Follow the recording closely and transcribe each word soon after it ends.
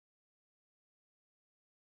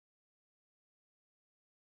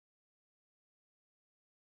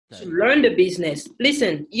to Okay. learn the business.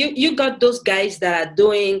 Listen, you got those guys that are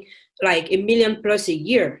doing like $1 million plus a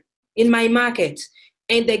year in my market,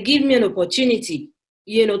 and they give me an opportunity,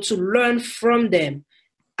 to learn from them.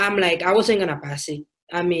 I'm like, I wasn't gonna pass it.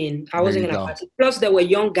 I There wasn't you gonna go. pass it. Plus, they were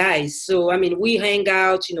young guys, so we hang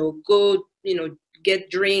out, go,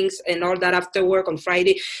 get drinks and all that after work on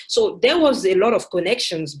Friday. So there was a lot of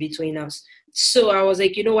connections between us. So I was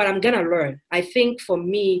like, you know what, I'm gonna learn. I think for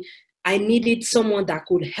me, I needed someone that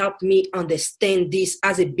could help me understand this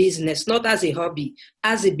as a business, not as a hobby,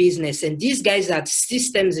 as a business. And these guys had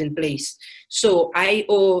systems in place. So I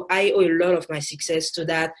owe a lot of my success to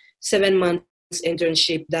that 7 months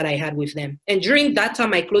internship that I had with them. And during that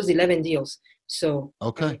time, I closed 11 deals. So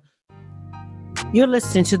Okay. You're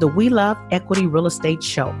listening to the We Love Equity Real Estate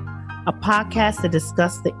Show, a podcast that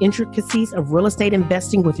discusses the intricacies of real estate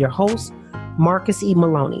investing with your host, Marcus E.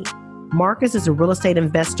 Maloney. Marcus is a real estate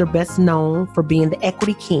investor best known for being the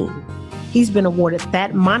equity king. He's been awarded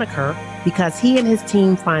that moniker because he and his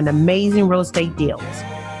team find amazing real estate deals.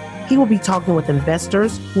 He will be talking with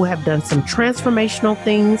investors who have done some transformational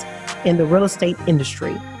things in the real estate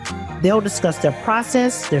industry. They'll discuss their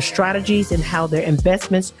process, their strategies, and how their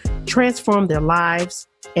investments transform their lives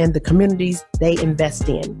and the communities they invest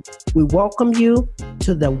in. We welcome you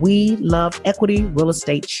to the We Love Equity Real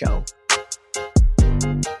Estate Show.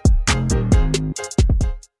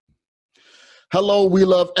 Hello, We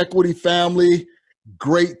Love Equity family.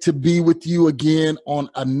 Great to be with you again on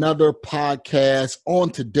another podcast. On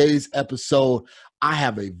today's episode, I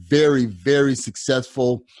have a very, very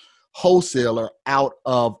successful wholesaler out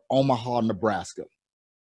of Omaha, Nebraska.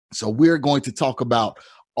 So we're going to talk about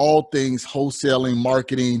all things wholesaling,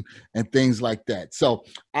 marketing, and things like that. So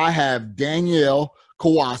I have Danielle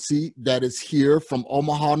Kawasi that is here from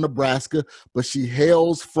Omaha, Nebraska, but she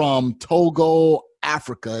hails from Togo,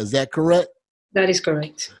 Africa. Is that correct? that is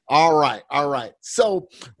correct. All right. So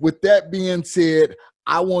with that being said,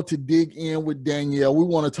 I want to dig in with Danielle. We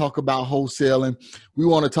want to talk about wholesaling. We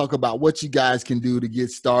want to talk about what you guys can do to get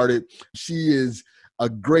started. She is a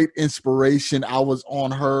great inspiration. I was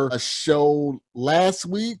on her show last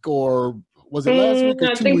week, or was it last week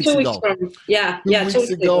or I 2 think weeks 2 weeks ago? from, yeah, 2 2 weeks weeks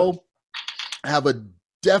ago. I have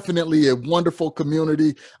definitely a wonderful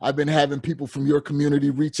community. I've been having people from your community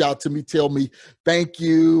reach out to me, tell me thank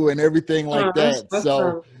you and everything like that. That's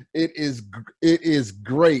So awesome. it is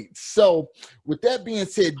great. So with that being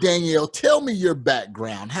said, Danielle, tell me your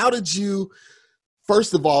background. How did you,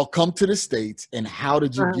 first of all, come to the States, and how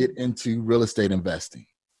did you get into real estate investing?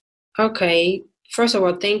 Okay. First of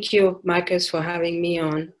all, thank you, Marcus, for having me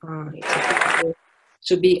on. It's a pleasure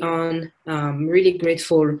to be on. Really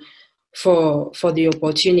grateful for the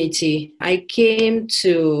opportunity. I came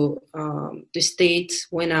to the States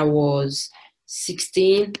when I was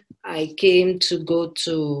 16. I came to go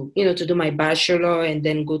to, to do my bachelor and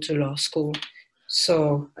then go to law school.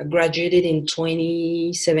 So I graduated in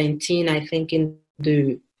 2017, I think in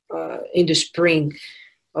the spring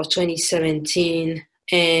of 2017.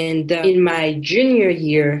 And in my junior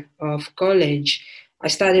year of college, I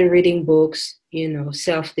started reading books,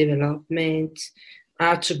 self-development,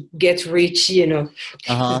 how to get rich, like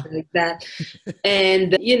that.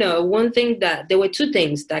 And, one thing there were two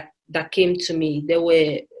things that came to me. There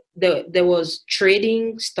was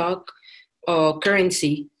trading stock or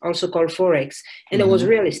currency, also called Forex, and there was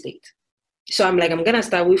real estate. So I'm like, I'm going to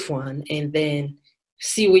start with one and then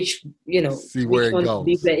see which, see where it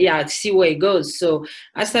goes. See where it goes. So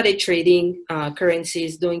I started trading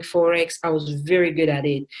currencies, doing Forex. I was very good at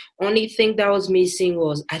it. Only thing that was missing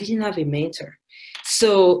was I didn't have a mentor.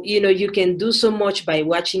 So, you can do so much by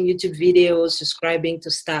watching YouTube videos, subscribing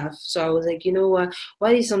to stuff. So I was like, you know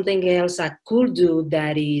what is something else I could do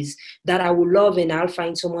that I would love, and I'll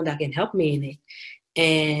find someone that can help me in it.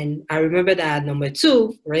 And I remember that number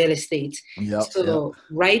 2, real estate.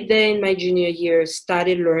 Right there in my junior year,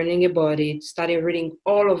 started learning about it, started reading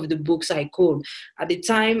all of the books I could. At the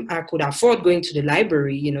time, I could afford going to the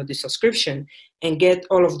library, the subscription, and get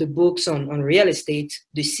all of the books on real estate,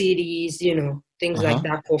 the cities, things like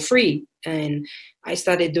that for free. And I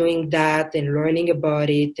started doing that and learning about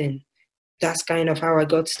it. And that's kind of how I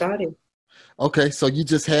got started. Okay. So you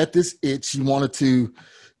just had this itch. You wanted to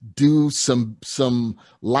do some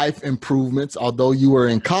life improvements. Although you were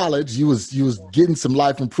in college, you was getting some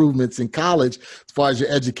life improvements in college as far as your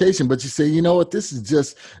education, but you say, you know what, this is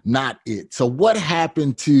just not it. So what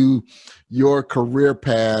happened to your career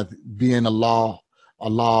path being an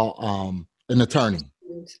attorney?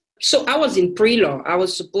 So I was in pre-law. I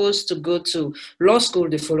was supposed to go to law school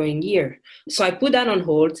the following year. So I put that on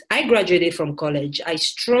hold. I graduated from college. I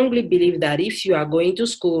strongly believe that if you are going to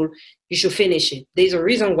school, you should finish it. There's a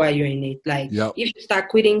reason why you're in it. Like Yep. if you start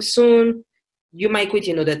quitting soon, you might quit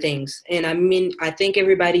in other things. And I mean, I think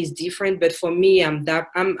everybody is different, but for me,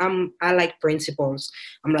 I like principles.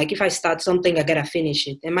 I'm like, if I start something, I gotta finish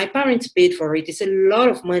it. And my parents paid for it. It's a lot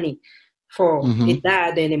of money for a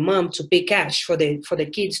dad and a mom to pay cash for the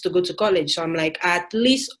kids to go to college. So I'm like, I at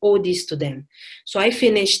least owe this to them. So I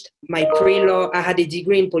finished my pre-law. I had a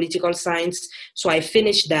degree in political science. So I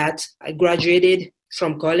finished that. I graduated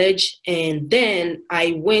from college. And then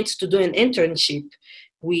I went to do an internship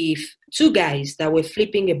with two guys that were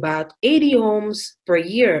flipping about 80 homes per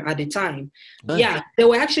year at the time. Nice. Yeah, they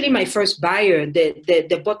were actually my first buyer.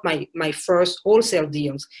 They bought my first wholesale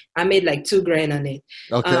deals. I made like $2,000 on it.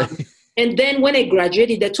 Okay. And then when I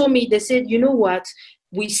graduated, they told me, they said, you know what,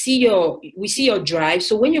 we see your drive.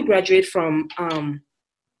 So when you graduate from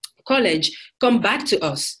college, come back to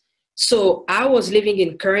us. So I was living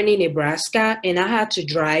in Kearney, Nebraska, and I had to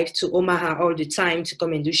drive to Omaha all the time to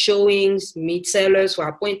come and do showings, meet sellers for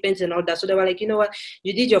appointments and all that. So they were like, you know what,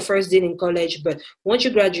 you did your first deal in college, but once you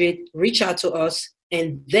graduate, reach out to us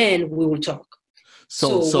and then we will talk.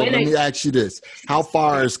 So let me ask you this. How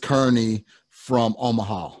far is Kearney from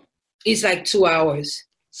Omaha? It's like 2 hours.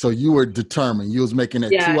 So you were determined. You was making a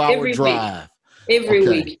 2-hour drive.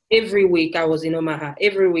 Every week I was in Omaha.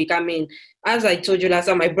 Every week. I mean, as I told you last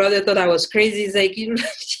time, my brother thought I was crazy. He's like,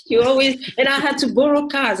 you always, and I had to borrow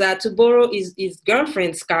cars. I had to borrow his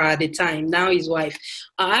girlfriend's car at the time, now his wife.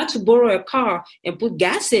 I had to borrow a car and put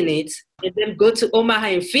gas in it and then go to Omaha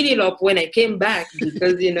and fill it up when I came back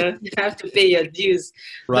because, you have to pay your dues.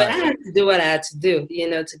 Right. But I had to do what I had to do,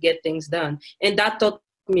 to get things done. And that taught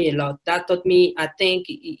me a lot. That taught me, I think,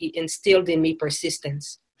 it instilled in me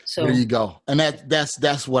persistence. So there you go. And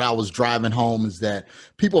that's what I was driving home, is that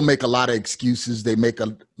people make a lot of excuses. They make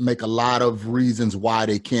a lot of reasons why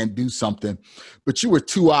they can't do something. But you were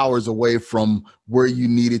 2 hours away from where you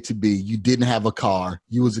needed to be. You didn't have a car.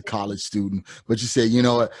 You was a college student. But you said, you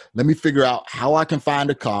know what, let me figure out how I can find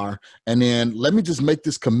a car. And then let me just make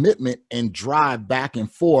this commitment and drive back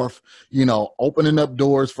and forth, opening up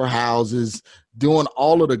doors for houses, doing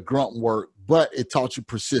all of the grunt work. But it taught you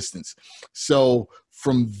persistence. So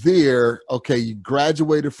from there, okay, you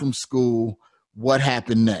graduated from school. What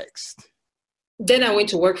happened next? Then I went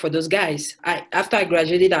to work for those guys. After I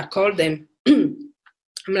graduated, I called them. I'm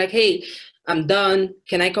like, hey, I'm done.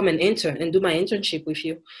 Can I come and intern and do my internship with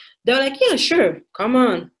you? They're like, yeah, sure. Come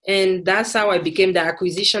on. And that's how I became the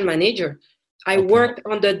acquisition manager. I worked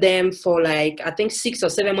under them for I think 6 or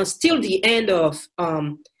 7 months till the end of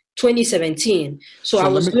 2017. So I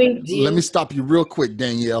was doing deals. Let me stop you real quick,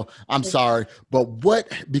 Danielle. I'm sorry, but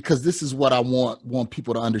because this is what I want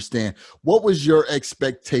people to understand. What was your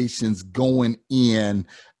expectations going in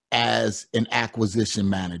as an acquisition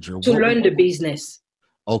manager? To learn the business.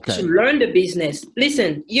 Okay. To learn the business.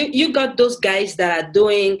 Listen, you got those guys that are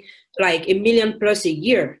doing like $1 million plus a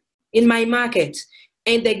year in my market,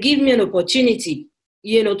 and they give me an opportunity,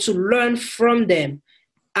 to learn from them.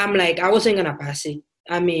 I'm like, I wasn't gonna pass it.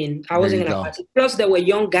 I wasn't going to pass it. Plus, they were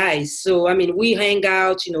young guys. So, we hang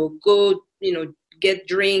out, go, get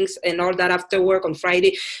drinks and all that after work on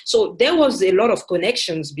Friday. So there was a lot of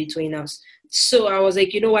connections between us. So I was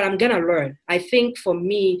like, you know what, I'm going to learn. I think for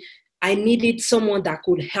me, I needed someone that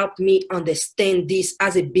could help me understand this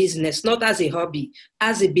as a business, not as a hobby,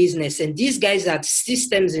 as a business. And these guys had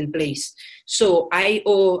systems in place. So I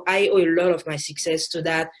owe a lot of my success to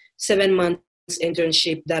that 7 months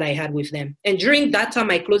internship that I had with them. And during that time,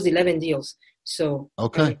 I closed 11 deals. So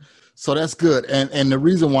okay. So that's good. And the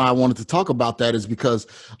reason why I wanted to talk about that is because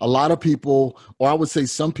a lot of people, or I would say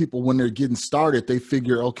some people, when they're getting started, they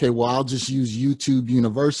figure, okay, well, I'll just use YouTube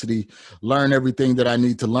University, learn everything that I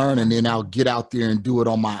need to learn, and then I'll get out there and do it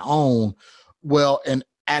on my own. Well, in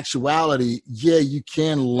actuality, yeah, you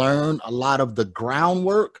can learn a lot of the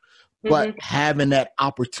groundwork, but having that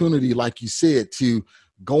opportunity, like you said, to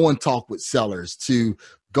go and talk with sellers, to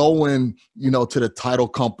go in, to the title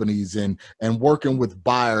companies and working with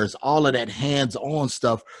buyers, all of that hands-on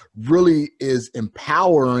stuff really is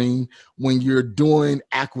empowering when you're doing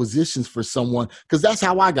acquisitions for someone. Because that's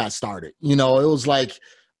how I got started. It was like,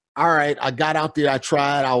 all right, I got out there, I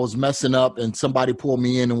tried, I was messing up, and somebody pulled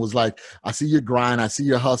me in and was like, I see your grind, I see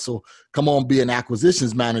your hustle, come on, be an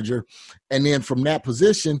acquisitions manager. And then from that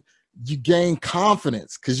position, you gain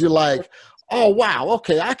confidence because you're like, oh, wow,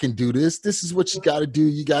 okay, I can do this. This is what you got to do.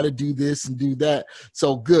 You got to do this and do that.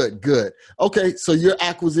 So good. Okay, so you're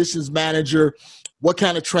acquisitions manager. What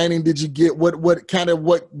kind of training did you get? What went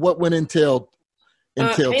entail to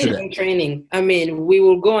that? Training. I mean, we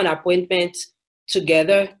will go on appointments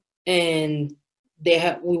together, and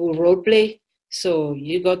we will role play. So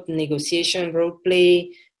you got negotiation role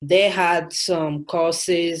play. They had some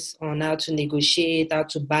courses on how to negotiate, how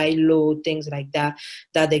to buy low, things like that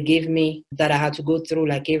they gave me that I had to go through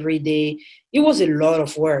like every day. It was a lot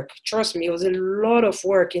of work. Trust me, it was a lot of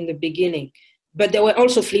work in the beginning. But there were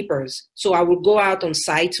also flippers. So I would go out on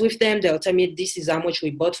sites with them. They'll tell me, this is how much we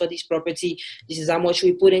bought for this property. This is how much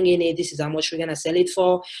we're putting in it. This is how much we're going to sell it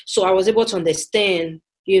for. So I was able to understand,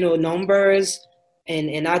 numbers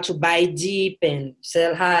and how to buy deep and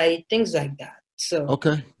sell high, things like that. So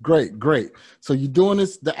okay, great. So you're doing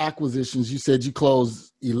the acquisitions. You said you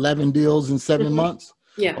closed 11 deals in 7 months.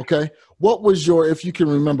 Yeah. Okay. What was if you can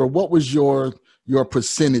remember, what was your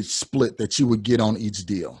percentage split that you would get on each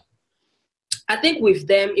deal? I think with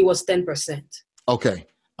them, it was 10%. Okay.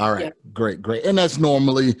 All right. Yeah. Great. And that's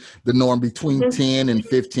normally the norm between 10 and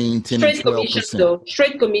 15, 10 and 12%.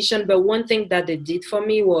 Straight commission. But one thing that they did for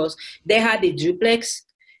me was they had a duplex.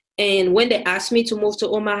 And when they asked me to move to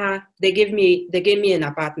Omaha, they gave me an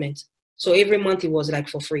apartment. So every month it was like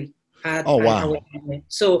for free. Wow.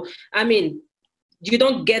 So, I mean, you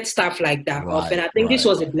don't get stuff like that often. I think this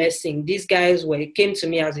was a blessing. These guys came to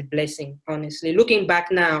me as a blessing, honestly. Looking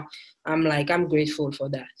back now, I'm grateful for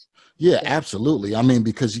that. Yeah, absolutely. I mean,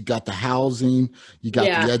 because you got the housing, you got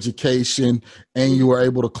the education, and you were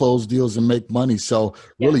able to close deals and make money. So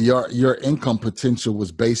really your income potential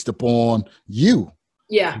was based upon you.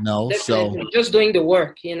 Yeah. So just doing the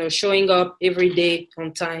work, showing up every day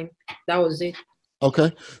on time. That was it.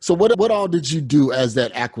 Okay. So what all did you do as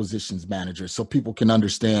that acquisitions manager so people can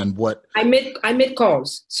understand what? I made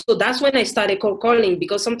calls. So that's when I started calling,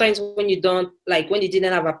 because sometimes when you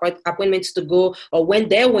didn't have appointments to go, or when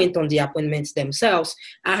they went on the appointments themselves,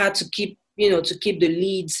 I had to keep the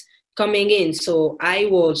leads coming in. So I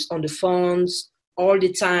was on the phones all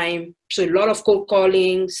the time. So a lot of cold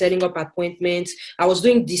calling, setting up appointments. I was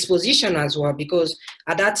doing disposition as well, because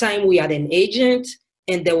at that time we had an agent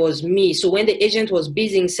and there was me. So when the agent was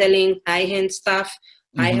busy selling high-end stuff,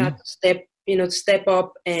 I had to step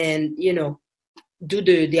up and, do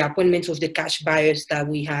the appointments with the cash buyers that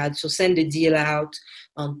we had. So send the deal out,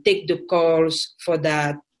 take the calls for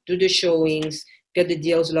that, do the showings, get the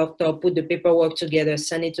deals locked up, put the paperwork together,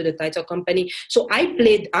 send it to the title company. So I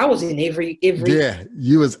was in every yeah,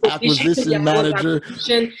 you was acquisition manager,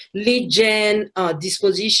 lead gen,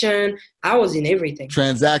 disposition. I was in everything.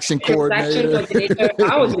 Transaction coordinator.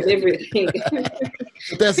 I was in everything.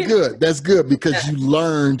 That's good because you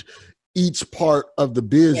learned each part of the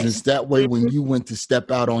business. Yes. That way, when you went to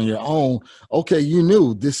step out on your own, okay, you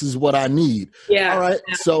knew this is what I need. Yeah. All right.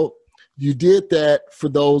 Yeah. So you did that for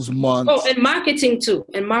those months. Oh, and marketing too.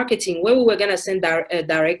 And marketing, when we were going to send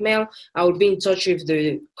direct mail, I would be in touch with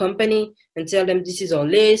the company and tell them, this is our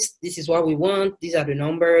list. This is what we want. These are the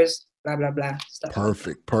numbers, blah, blah, blah. Stuff.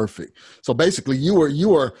 Perfect. So basically you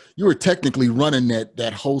were technically running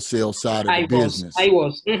that wholesale side of the business. I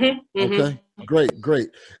was. Mm-hmm. Okay,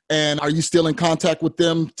 great. And are you still in contact with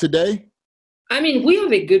them today? I mean, we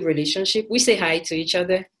have a good relationship. We say hi to each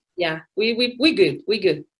other. Yeah, we good.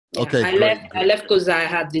 Yeah. Okay. I left because I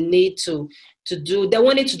had the need to do. They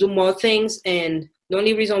wanted to do more things, and the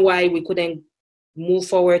only reason why we couldn't move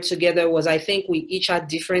forward together was I think we each had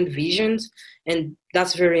different visions, and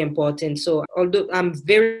that's very important. So although I'm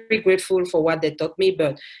very grateful for what they taught me,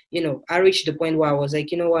 but I reached the point where I was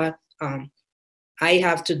like, you know what, I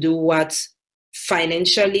have to do what's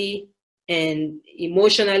financially and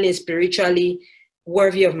emotionally and spiritually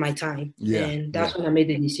worthy of my time. Yeah. And that's when I made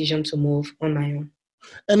the decision to move on my own.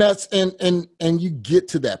 And that's and you get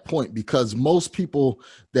to that point because most people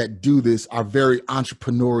that do this are very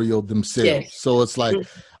entrepreneurial themselves. Yes. So it's like,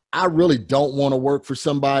 I really don't want to work for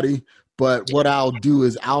somebody, but what I'll do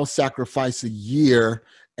is I'll sacrifice a year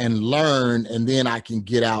and learn, and then I can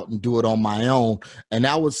get out and do it on my own. And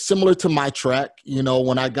that was similar to my track.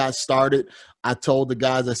 When I got started, I told the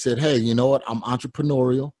guys, I said, hey, you know what? I'm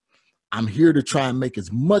entrepreneurial. I'm here to try and make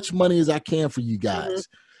as much money as I can for you guys.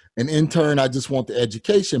 Mm-hmm. And in turn, I just want the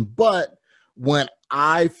education. But when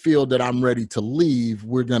I feel that I'm ready to leave,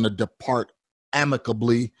 we're going to depart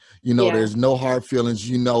amicably. There's no hard feelings,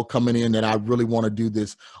 coming in that I really want to do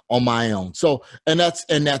this on my own. So, and that's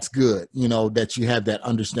good, that you have that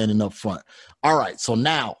understanding up front. All right. So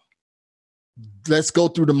now let's go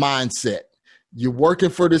through the mindset. You're working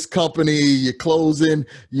for this company, you're closing,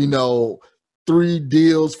 3 3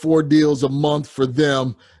 deals, 4 deals a month for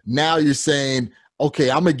them. Now you're saying, okay,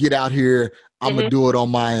 I'm going to get out here. I'm going to do it on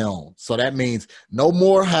my own. So that means no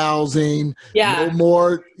more housing, no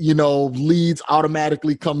more, leads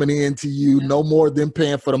automatically coming in to you, no more them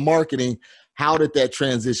paying for the marketing. How did that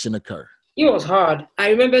transition occur? It was hard. I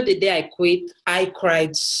remember the day I quit, I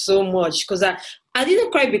cried so much because I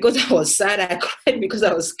didn't cry because I was sad. I cried because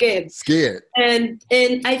I was scared. And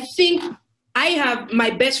I think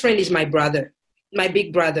my best friend is my brother, my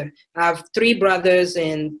big brother. I have 3 brothers,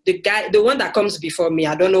 and the one that comes before me,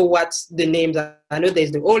 I don't know what's the names. I know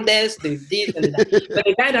there's the oldest, the this and that. But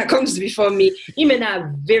the guy that comes before me, him and I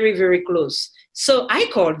are very, very close. So I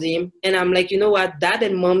called him and I'm like, you know what? Dad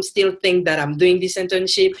and mom still think that I'm doing this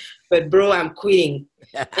internship, but bro, I'm quitting.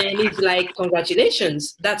 And he's like,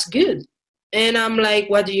 congratulations. That's good. And I'm like,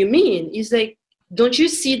 what do you mean? He's like, don't you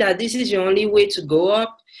see that this is your only way to go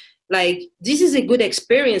up? Like, this is a good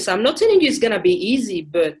experience. I'm not telling you it's going to be easy,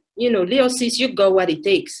 but, Leo says you got what it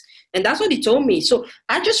takes. And that's what he told me. So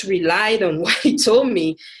I just relied on what he told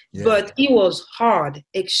me. Yeah. But it was hard,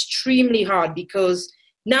 extremely hard, because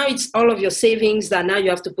now it's all of your savings that now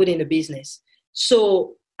you have to put in the business.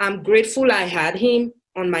 So I'm grateful I had him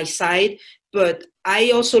on my side, but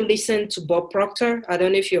I also listened to Bob Proctor. I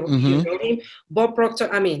don't know if you know him. Bob Proctor,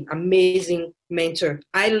 amazing mentor.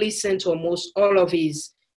 I listened to almost all of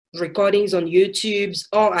his recordings on YouTube,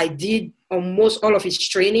 or I did almost all of his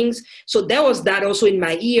trainings. So there was that also in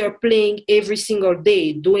my ear, playing every single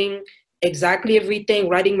day, doing exactly everything,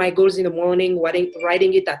 writing my goals in the morning,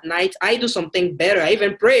 writing it at night. I do something better. I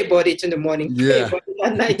even pray about it in the morning, pray about it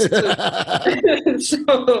at night too.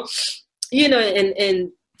 So,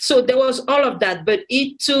 and so there was all of that, but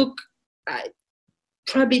it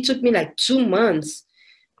probably took me like 2 months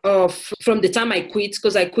from the time I quit,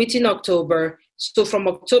 because I quit in October. So from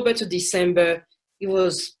October to December, it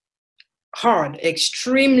was hard,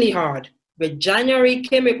 extremely hard. But January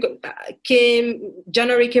came around,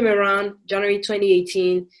 January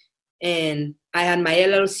 2018, and I had my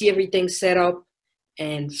LLC, everything set up.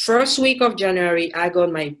 And first week of January, I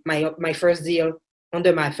got my first deal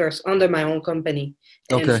under my own company.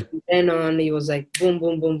 And from then on, it was like boom,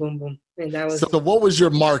 boom, boom, boom, boom. And that was. So what was your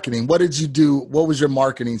marketing? What did you do? What was your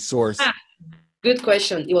marketing source? Good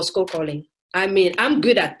question. It was cold calling. I'm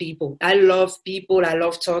good at people. I love people. I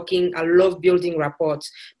love talking. I love building rapport. I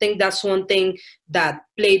think that's one thing that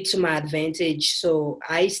played to my advantage. So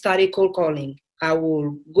I started cold calling. I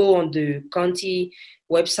will go on the county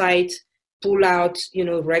website, pull out,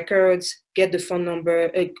 records, get the phone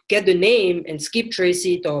number, get the name and skip trace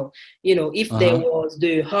it, or, if there was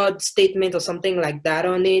the HUD statement or something like that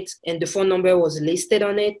on it and the phone number was listed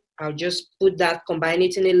on it, I'll just put that, combine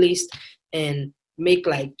it in a list and make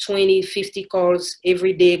like 20, 50 calls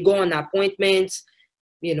every day, go on appointments,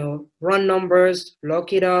 run numbers,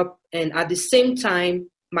 lock it up. And at the same time,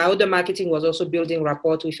 my other marketing was also building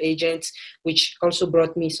rapport with agents, which also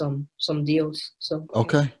brought me some deals. So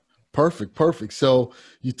okay. Perfect. So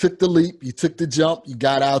you took the leap, you took the jump, you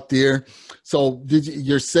got out there. So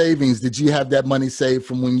your savings, did you have that money saved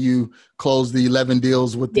from when you closed the 11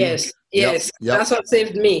 deals with them? Yes. Yep. That's what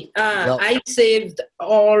saved me. I saved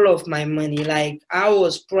all of my money. Like I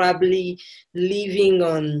was probably living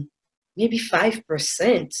on maybe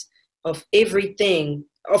 5% of everything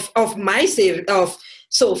of my save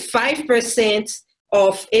so 5%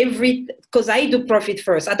 of every, because I do profit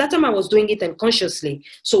first. At that time I was doing it unconsciously.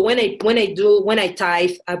 So when I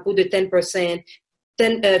tithe, I put the 10%,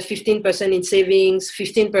 15% in savings,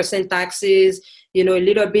 15% taxes, a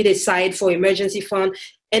little bit aside for emergency fund.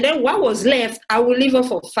 And then what was left, I will live off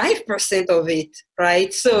of 5% of it,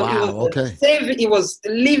 right? So it was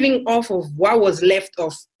living off of what was left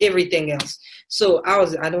of everything else. So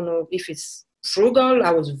I don't know if it's frugal.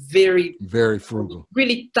 I was very, very frugal,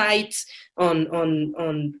 really tight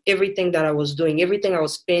on everything that I was doing. Everything I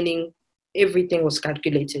was spending, everything was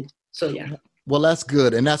calculated. So yeah. Well, that's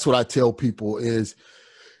good. And that's what I tell people is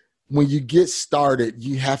when you get started,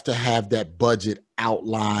 you have to have that budget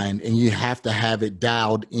outlined and you have to have it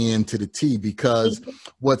dialed in to the T, because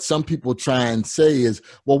what some people try and say is,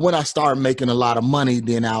 well, when I start making a lot of money,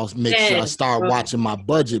 then I'll make sure I start watching my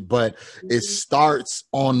budget. But it starts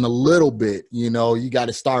on a little bit, you got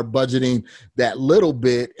to start budgeting that little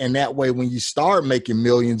bit. And that way, when you start making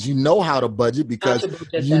millions, you know how to budget because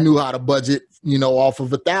you knew how to budget, off of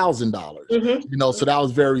 $1,000, so that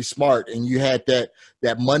was very smart. And you had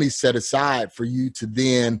that money set aside for you to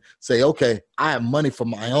then say, okay, I have money for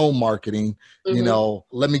my own marketing,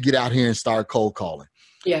 let me get out here and start cold calling.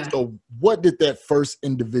 Yeah. So what did that first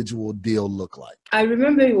individual deal look like? I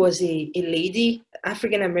remember it was a lady,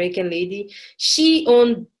 African-American lady. She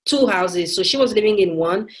owned 2 houses. So she was living in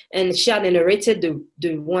one, and she had inherited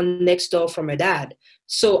the one next door from her dad.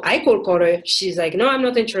 So I cold called her. She's like, no, I'm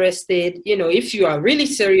not interested. If you are really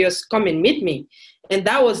serious, come and meet me. And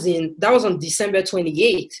that was on December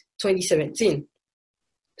 28th, 2017.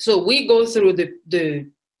 So we go through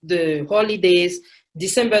the holidays,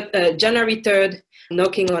 January 3rd,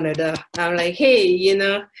 knocking on her door. I'm like, hey,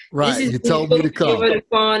 right, this is you told me to come. over the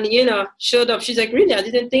phone, showed up. She's like, really? I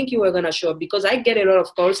didn't think you were going to show up, because I get a lot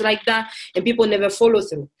of calls like that and people never follow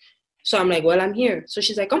through. So I'm like, well, I'm here. So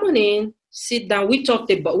she's like, come on in, sit down. We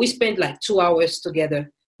spent like 2 hours together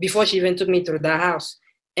before she even took me through the house.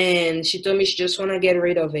 And she told me she just want to get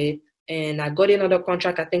rid of it. And I got another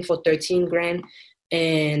contract, I think, for 13 grand.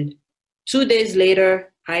 And 2 days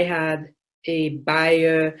later, I had a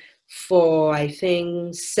buyer for, I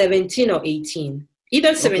think, 17 or 18.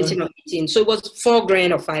 Either 17 or 18. So it was 4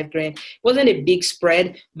 grand or 5 grand. It wasn't a big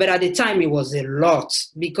spread, but at the time it was a lot,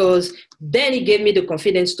 because then it gave me the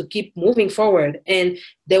confidence to keep moving forward. And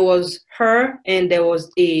there was her, and there was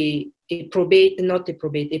a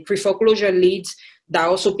pre-foreclosure leads that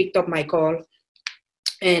also picked up my call.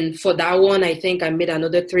 And for that one, I think I made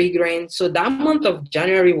another 3 grand. So that month of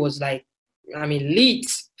January was like, lit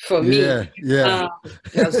for me. Yeah.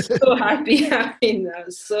 I was so happy. I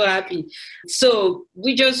was so happy. So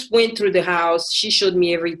we just went through the house. She showed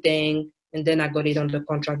me everything. And then I got it on the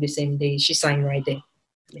contract the same day. She signed right there.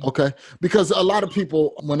 Yeah. Okay. Because a lot of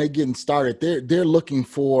people, when they're getting started, they're looking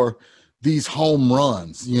for these home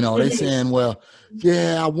runs. They saying, well,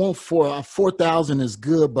 yeah, I want 4,000 is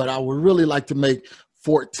good, but I would really like to make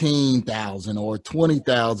 14,000 or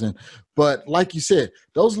 20,000. But like you said,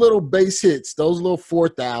 those little base hits, those little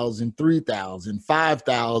 4,000, 3,000,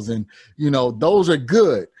 5,000, those are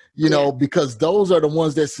good, because those are the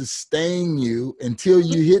ones that sustain you until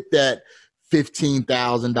you hit that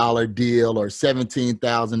 $15,000 deal or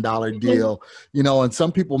 $17,000 deal, and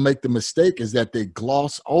some people make the mistake is that they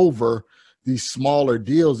gloss over these smaller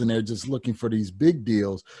deals and they're just looking for these big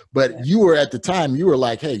deals. But you were, at the time, you were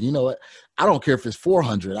like, hey, you know what? I don't care if it's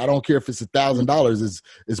 400. I don't care if it's $1,000.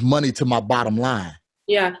 Is money to my bottom line.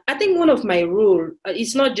 Yeah. I think one of my rules,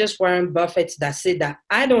 it's not just Warren Buffett that said that.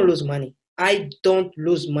 I don't lose money. I don't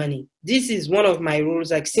lose money. This is one of my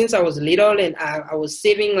rules. Like, since I was little and I was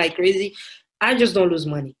saving like crazy, I just don't lose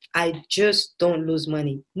money. I just don't lose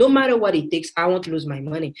money. No matter what it takes, I won't lose my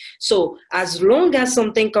money. So as long as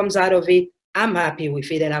something comes out of it, I'm happy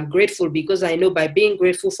with it. And I'm grateful, because I know by being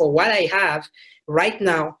grateful for what I have right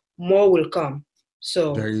now, more will come.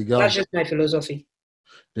 So there you go. That's just my philosophy.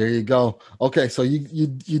 There you go. Okay. So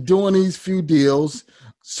you're doing these few deals.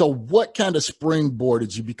 So what kind of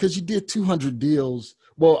springboarded you? Because you did 200 deals,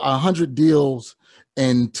 100 deals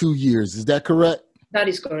in 2 years. Is that correct? That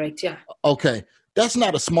is correct. Yeah. Okay. That's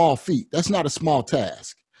not a small feat. That's not a small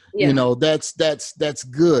task. Yeah. That's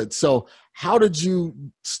good. So how did you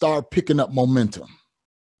start picking up momentum?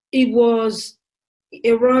 It was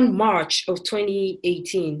around March of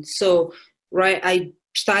 2018. So, right, I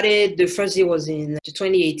started, the first day was in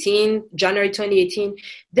 2018, January 2018.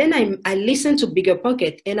 Then I listened to Bigger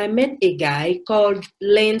Pocket, and I met a guy called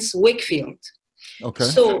Lance Wakefield. Okay.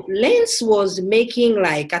 So Lance was making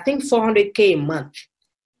like, I think, $400K a month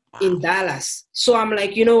in Dallas. So I'm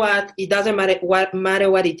like, you know what? It doesn't matter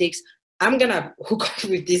what it takes. I'm going to hook up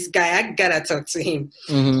with this guy. I got to talk to him.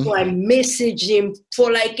 Mm-hmm. So I messaged him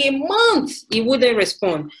for like a month. He wouldn't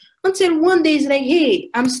respond until one day he's like,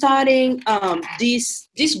 hey, I'm starting this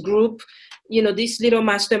group, this little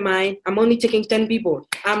mastermind. I'm only taking 10 people.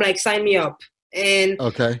 I'm like, sign me up. And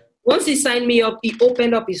okay. Once he signed me up, he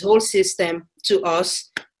opened up his whole system to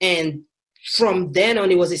us. And from then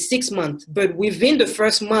on, it was a 6 month. But within the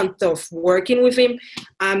first month of working with him,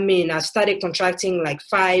 I started contracting like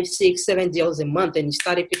 5, 6, 7 deals a month, and he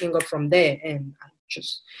started picking up from there. And I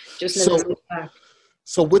just never looked back.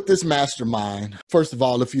 So with this mastermind, first of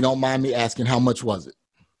all, if you don't mind me asking, how much was it?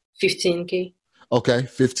 $15K. Okay,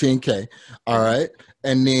 $15K. All right.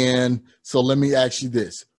 And then, so let me ask you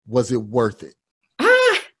this. Was it worth it?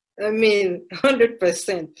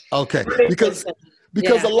 100%. Okay. 100%.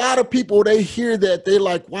 Because a lot of people, they hear that, they're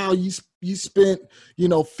like, wow, you spent,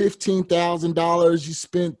 $15,000, you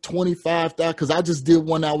spent $25,000, because I just did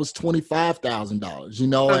one that was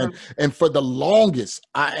 $25,000, and for the longest,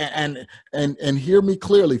 and hear me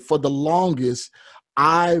clearly, for the longest,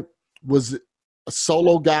 I was a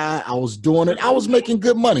solo guy. I was doing it. I was making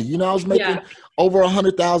good money. I was making over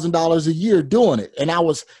 $100,000 a year doing it. And I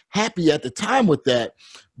was happy at the time with that.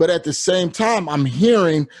 But at the same time, I'm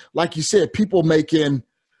hearing, like you said, people making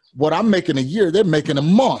what I'm making a year, they're making a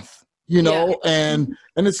month, and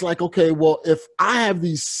it's like, okay, well, if I have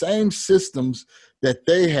these same systems that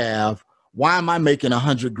they have, why am I making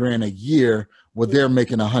 $100,000 a year where they're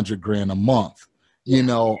making $100,000 a month?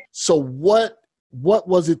 So what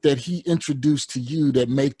was it that he introduced to you that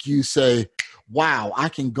make you say, wow, I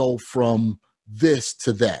can go from this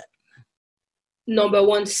to that? Number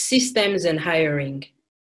one, systems and hiring.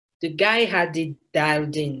 The guy had it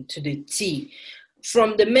dialed in to the T.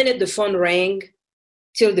 From the minute the phone rang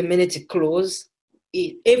till the minute it closed,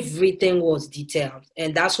 everything was detailed.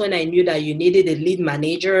 And that's when I knew that you needed a lead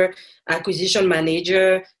manager, acquisition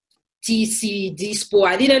manager, TC, DSPO.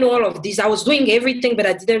 I didn't know all of this. I was doing everything, but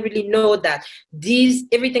I didn't really know that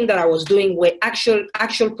everything that I was doing were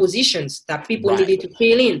actual positions that people needed to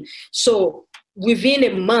fill in. So within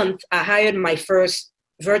a month, I hired my first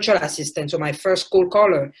virtual assistant, so my first cold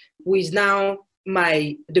caller, who is now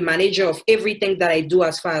the manager of everything that I do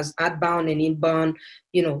as far as outbound and inbound,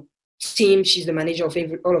 team. She's the manager of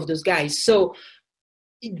all of those guys. So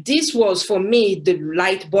this was for me the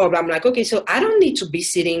light bulb. I'm like, okay, so I don't need to be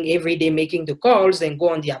sitting every day making the calls and go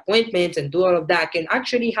on the appointments and do all of that. I can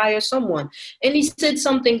actually hire someone. And he said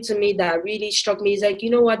something to me that really struck me. He's like, you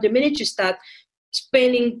know what, the minute you start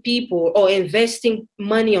spending people or investing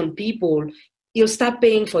money on people, you'll start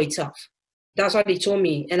paying for itself. That's what he told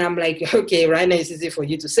me. And I'm like, okay, right now it's easy for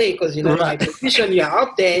you to say because, my position, you're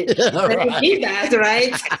up there. I need that,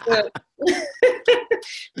 right?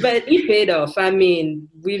 But it paid off. I mean,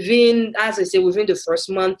 within the first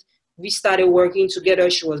month, we started working together.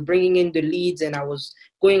 She was bringing in the leads and I was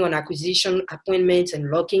going on acquisition appointments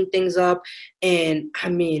and locking things up. And I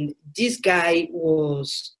mean, this guy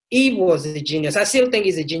was a genius. I still think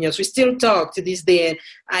he's a genius. We still talk to this day. And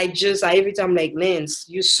I every time like, Lance,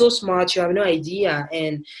 you're so smart. You have no idea.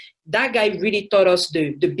 And that guy really taught us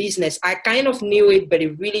the business. I kind of knew it, but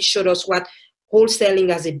it really showed us what wholesaling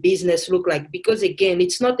as a business look like. Because again,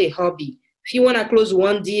 it's not a hobby. If you want to close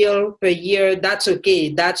one deal per year, that's okay.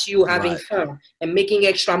 That's you having fun and making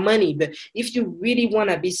extra money. But if you really want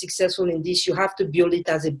to be successful in this, you have to build it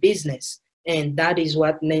as a business. And that is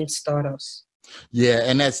what Lance taught us. Yeah,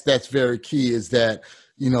 and that's very key is that,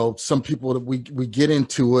 some people that we get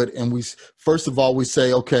into it and we first of all we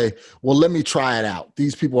say, okay, well, let me try it out.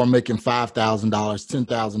 These people are making $5,000,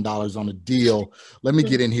 $10,000 on a deal. Let me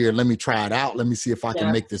get in here. Let me try it out. Let me see if I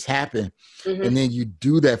can make this happen. And then you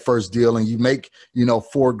do that first deal and you make,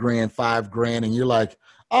 $4,000, $5,000, and you're like,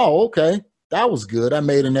 oh, okay, that was good. I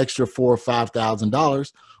made an extra $4,000 or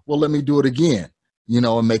 $5,000. Well, let me do it again.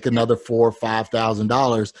 And make another $4,000 or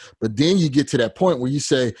 $5,000. But then you get to that point where you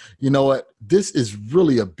say, you know what, this is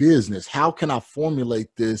really a business. How can I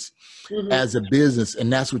formulate this as a business?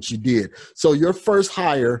 And that's what you did. So your first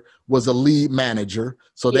hire was a lead manager.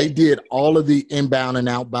 So they did all of the inbound and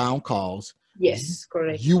outbound calls. Yes,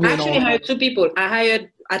 correct. I actually hired two people. I hired,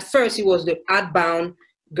 at first it was the outbound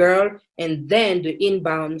girl and then the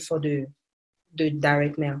inbound for the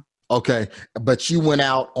direct mail. Okay, but you went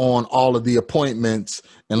out on all of the appointments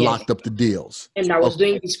and locked up the deals. And I was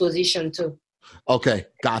doing disposition too. Okay,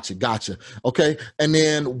 gotcha. Okay, and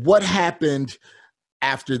then what happened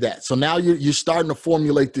after that? So now you're starting to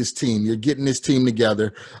formulate this team. You're getting this team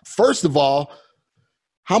together. First of all,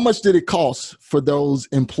 how much did it cost for those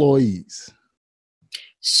employees?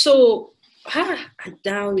 So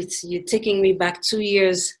now you're taking me back 2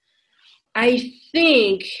 years. I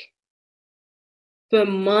think per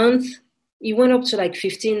month, it went up to like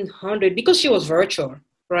 $1,500 because she was virtual,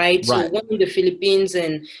 right? So one in the Philippines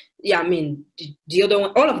and the other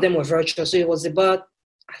one, all of them were virtual. So it was about,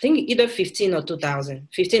 I think either $1,500 or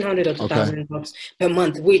 $2,000 bucks per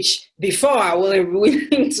month, which before I wasn't willing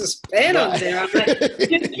to spend on there. I'm like,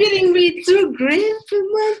 you're kidding me, $2,000 per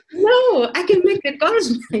month? No, I can make the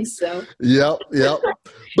calls myself. Yep.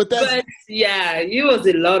 But it was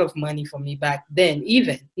a lot of money for me back then,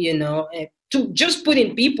 even, to just put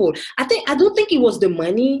in people. I don't think it was the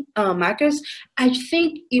money, Marcus. I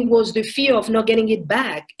think it was the fear of not getting it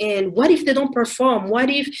back. And what if they don't perform? What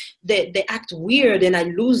if they act weird and I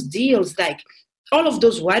lose deals? Like all of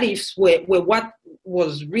those what ifs were what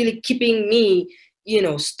was really keeping me,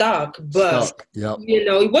 stuck. But,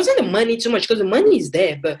 it wasn't the money too much because the money is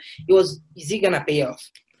there, but it was, is it going to pay off?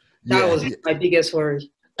 That was my biggest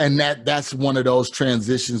worry. And that's one of those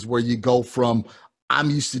transitions where you go from, I'm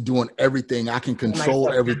used to doing everything. I can control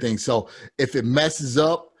everything. So if it messes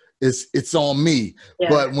up, it's on me. Yeah.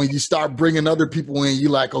 But when you start bringing other people in, you're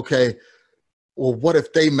like, okay, well, what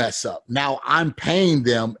if they mess up? Now I'm paying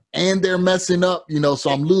them and they're messing up, so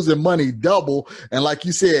I'm losing money double. And like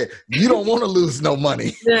you said, you don't want to lose no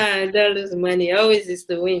money. Nah, don't lose money. Always is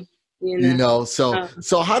the win.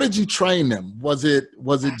 So how did you train them? Was it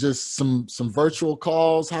just some virtual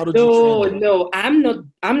calls? How did you No, train them? no,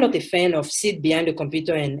 I'm not a fan of sit behind the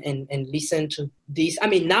computer and listen to this. I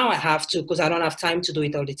mean, now I have to because I don't have time to do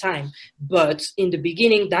it all the time. But in the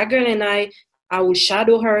beginning, that girl and I will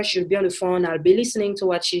shadow her. She'll be on the phone. I'll be listening to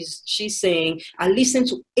what she's saying. I'll listen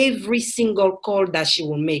to every single call that she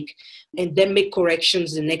will make and then make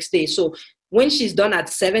corrections the next day. So when she's done at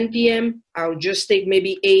 7 p.m., I'll just take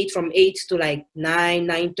maybe 8 to like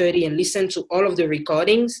 9:30 and listen to all of the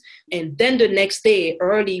recordings. And then the next day,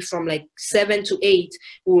 early from like 7 to 8,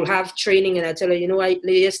 we'll have training and I tell her,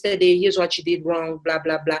 yesterday, here's what you did wrong, blah,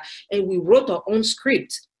 blah, blah. And we wrote our own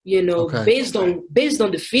script, based on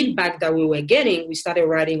the feedback that we were getting. We started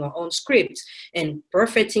writing our own scripts and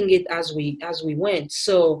perfecting it as we went.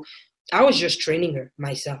 So I was just training her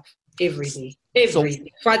myself every day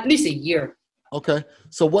for at least a year. Okay.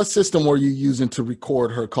 So what system were you using to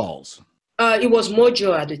record her calls? It was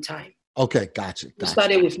Mojo at the time. Okay. Gotcha. We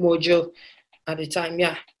started with Mojo at the time.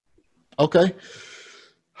 Yeah. Okay.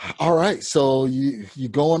 All right. So you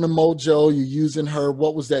go on to Mojo, you're using her.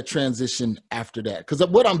 What was that transition after that? Because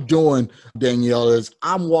what I'm doing, Danielle, is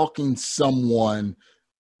I'm walking someone,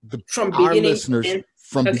 our listeners,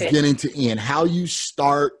 from beginning to end. How you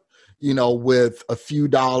start, with a few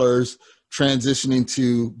dollars, transitioning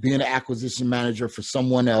to being an acquisition manager for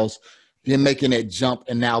someone else, then making that jump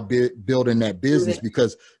and now building that business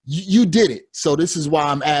because you did it. So this is why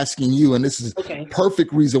I'm asking you, and this is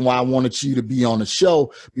perfect reason why I wanted you to be on the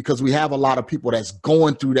show, because we have a lot of people that's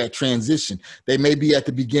going through that transition. They may be at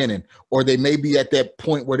the beginning, or they may be at that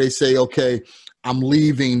point where they say, okay, I'm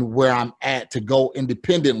leaving where I'm at to go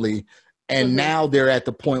independently. And now they're at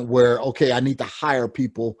the point where, okay, I need to hire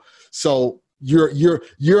people. So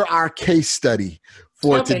you're our case study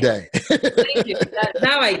for today. Thank you.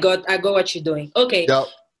 Now I got what you're doing. Okay. Yep.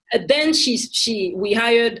 Then we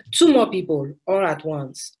hired 2 more people all at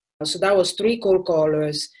once. So that was 3 cold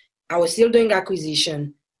callers. I was still doing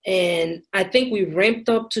acquisition. And I think we ramped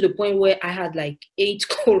up to the point where I had like 8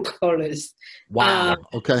 cold callers. Wow.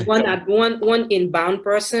 Okay. One inbound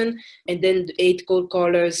person, and then 8 cold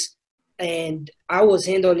callers. And I was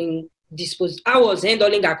handling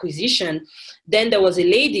acquisition. Then there was a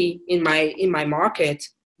lady in my market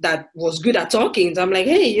that was good at talking. So I'm like,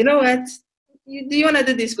 hey, you know what? Do you want to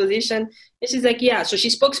do this position? And she's like, yeah. So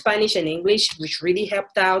she spoke Spanish and English, which really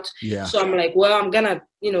helped out. Yeah. So I'm like, well, I'm going to,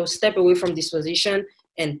 step away from this position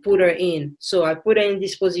and put her in. So I put her in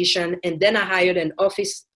this position, and then I hired an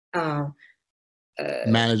office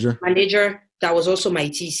manager that was also my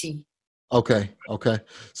TC. Okay.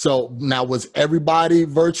 So now, was everybody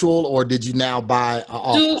virtual, or did you now buy an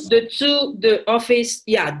office? The office,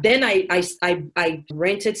 yeah. Then I started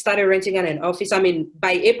renting an office. I mean,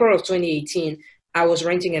 by April of 2018, I was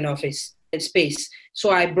renting an office space.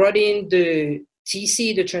 So I brought in the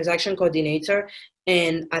TC, the transaction coordinator,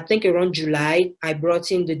 and I think around July, I brought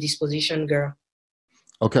in the disposition girl.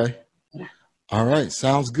 Okay. All right.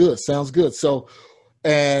 Sounds good. So,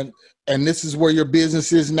 and this is where your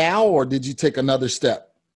business is now, or did you take another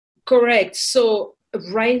step? Correct. So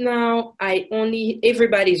right now,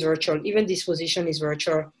 everybody's virtual. Even disposition is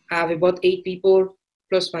virtual. I have about 8 people,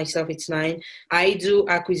 plus myself, it's 9. I do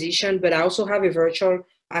acquisition, but I also have a virtual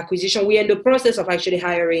acquisition. We're in the process of actually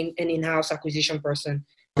hiring an in-house acquisition person.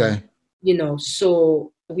 Okay.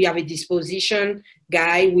 So we have a disposition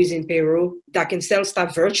guy who is in Peru that can sell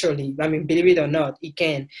stuff virtually. I mean, believe it or not, he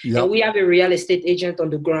can. Yep. And we have a real estate agent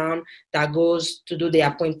on the ground that goes to do the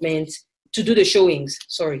appointments, to do the showings,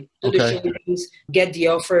 the showings, get the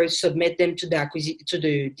offers, submit them to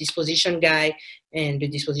the disposition guy, and the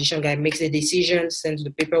disposition guy makes the decision, sends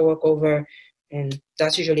the paperwork over, and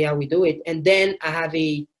that's usually how we do it. And then I have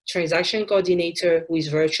a transaction coordinator who is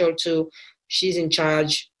virtual too. She's in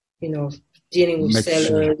charge, dealing with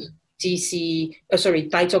sellers,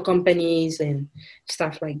 title companies and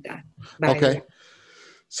stuff like that. Okay.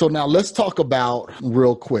 So now let's talk about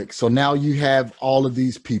real quick. So now you have all of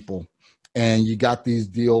these people and you got these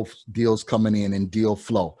deals coming in and deal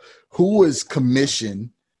flow. Who is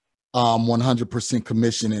commission, 100%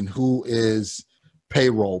 commission, and who is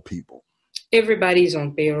payroll people? Everybody's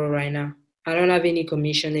on payroll right now. I don't have any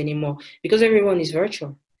commission anymore because everyone is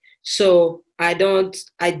virtual. So I don't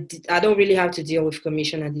really have to deal with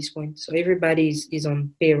commission at this point. So everybody is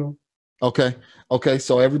on payroll. Okay.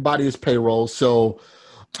 So everybody is payroll. So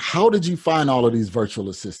how did you find all of these virtual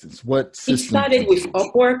assistants? What system? It started with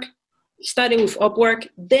Upwork.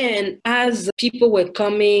 Then as people were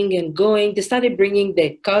coming and going, they started bringing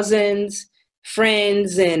their cousins,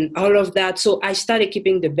 friends, and all of that. So I started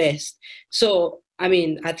keeping the best. So, I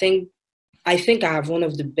mean, I think I think I have one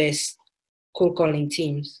of the best cold calling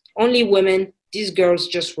teams. Only women. These girls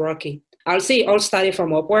just rock it. I'll say it all started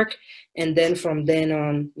from Upwork, and then from then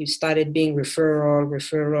on, it started being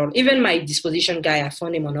referral. Even my disposition guy, I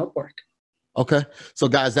found him on Upwork. Okay. So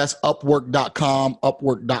guys, that's Upwork.com.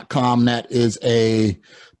 Upwork.com. That is a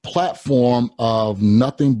platform of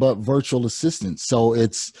nothing but virtual assistants. So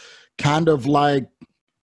it's kind of like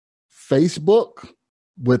Facebook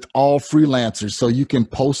with all freelancers. So you can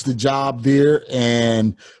post a job there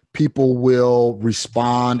and people will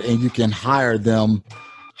respond and you can hire them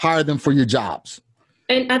for your jobs.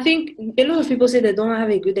 And I think a lot of people say they don't have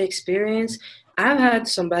a good experience. I've had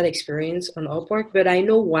some bad experience on Upwork, but I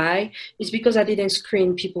know why. It's because I didn't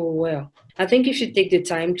screen people well. I think if you take the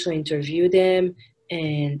time to interview them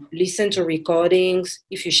and listen to recordings,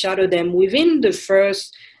 if you shadow them within the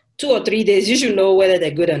first 2 or 3 days, you should know whether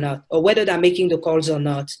they're good or not, or whether they're making the calls or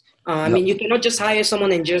not. I mean, you cannot just hire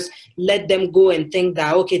someone and just let them go and think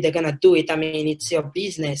that, okay, they're going to do it. I mean, it's your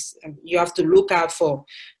business. You have to look out for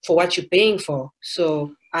what you're paying for.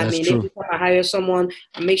 So, every time I hire someone,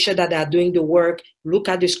 I make sure that they're doing the work, look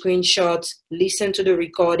at the screenshots, listen to the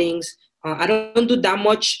recordings. I don't do that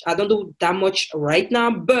much right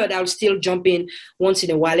now, but I'll still jump in once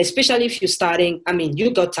in a while, especially if you're starting. I mean,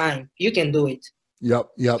 you got time. You can do it.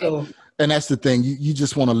 Yep. So, and that's the thing. You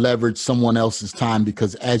just want to leverage someone else's time,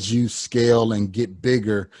 because as you scale and get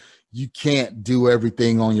bigger, you can't do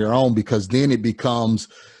everything on your own, because then it becomes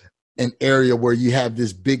an area where you have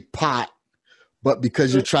this big pot, but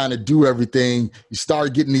because you're trying to do everything, you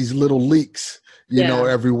start getting these little leaks, you know,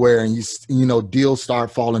 everywhere, and deals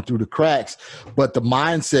start falling through the cracks. But the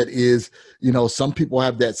mindset is, some people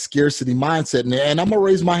have that scarcity mindset, and I'm gonna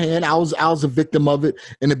raise my hand. I was a victim of it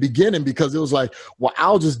in the beginning, because it was like, well,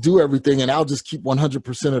 I'll just do everything and I'll just keep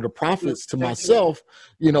 100% of the profits to myself,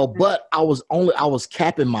 but I was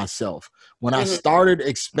capping myself. When I started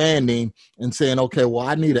expanding and saying, okay, well,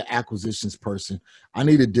 I need an acquisitions person, I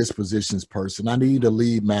need a dispositions person, I need a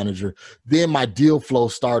lead manager, then my deal flow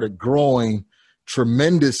started growing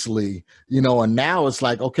tremendously, and now it's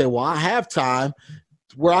like, okay, well, I have time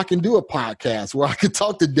where I can do a podcast, where I can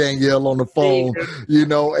talk to Danielle on the phone,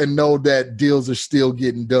 and know that deals are still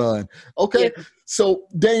getting done. Okay. Yeah. So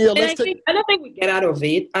Danielle, I don't think we get out of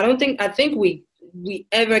it. I think we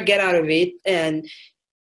ever get out of it. And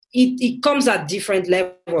it comes at different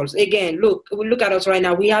levels. Again, look at us right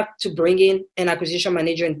now. We have to bring in an acquisition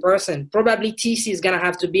manager in person. Probably TC is going to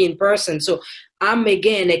have to be in person. So I'm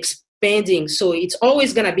again expanding. So it's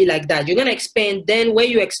always going to be like that. You're going to expand. Then where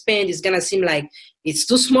you expand is going to seem like it's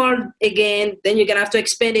too small again. Then you're going to have to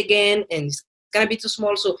expand again, and it's going to be too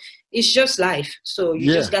small. So it's just life. So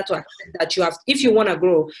you just got to accept that if you want to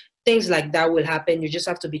grow, things like that will happen. You just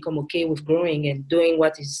have to become okay with growing and doing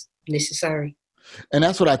what is necessary. And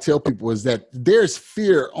that's what I tell people, is that there's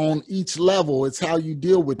fear on each level. It's how you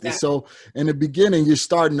deal with it. So in the beginning, you're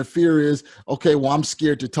starting, the fear is, okay, well, I'm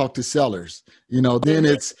scared to talk to sellers. Then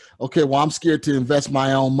it's, okay, well, I'm scared to invest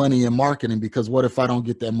my own money in marketing, because what if I don't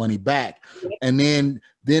get that money back? And then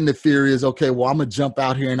the fear is, okay, well, I'm going to jump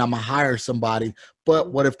out here and I'm going to hire somebody.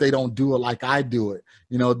 But what if they don't do it like I do it?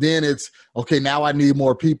 Then it's, okay, now I need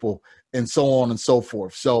more people, and so on and so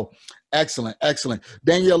forth. So excellent.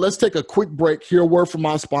 Danielle, let's take a quick break, hear a word from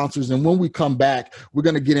our sponsors. And when we come back, we're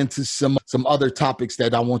going to get into some other topics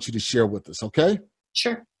that I want you to share with us. Okay?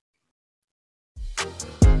 Sure.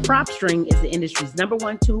 PropStream is the industry's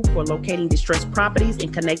 #1 tool for locating distressed properties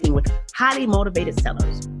and connecting with highly motivated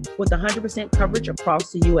sellers. With 100% coverage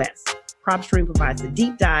across the U.S., PropStream provides a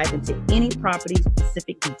deep dive into any property's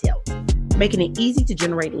specific details, making it easy to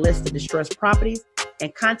generate lists of distressed properties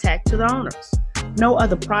and contact to the owners. No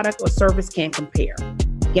other product or service can compare.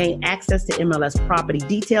 Gain access to MLS property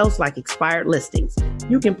details like expired listings.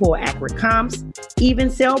 You can pull accurate comps, even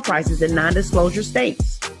sale prices in non-disclosure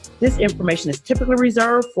states. This information is typically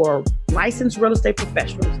reserved for licensed real estate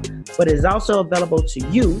professionals, but it is also available to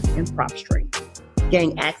you in PropStream.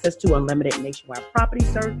 Gain access to unlimited nationwide property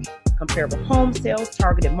search, comparable home sales,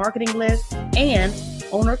 targeted marketing lists, and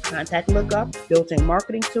owner contact lookup, built-in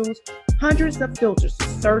marketing tools, hundreds of filters to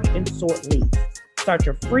search and sort leads. Start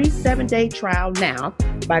your free 7-day trial now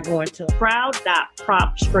by going to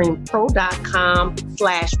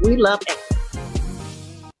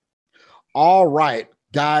proud.propstreampro.com/WeLoveEquity. All right,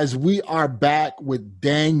 guys, we are back with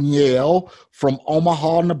Danielle from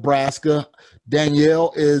Omaha, Nebraska.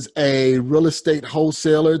 Danielle is a real estate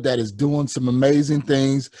wholesaler that is doing some amazing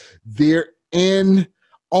things there in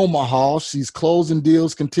Omaha. She's closing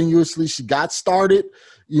deals continuously. She got started,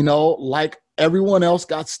 like everyone else,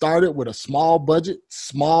 got started with a small budget,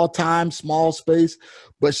 small time, small space,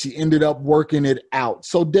 but she ended up working it out.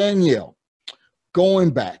 So Danielle,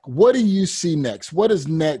 going back, what do you see next? What is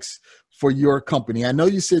next for your company? I know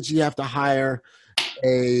you said you have to hire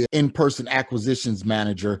a in-person acquisitions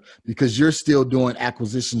manager because you're still doing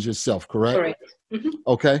acquisitions yourself, correct? Correct. Mm-hmm.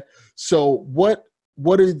 Okay. So what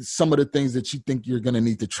are some of the things that you think you're going to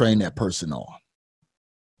need to train that person on?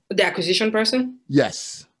 The acquisition person?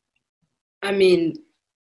 Yes. I mean,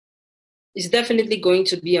 it's definitely going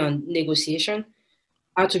to be on negotiation,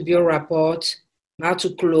 how to build rapport, how to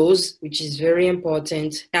close, which is very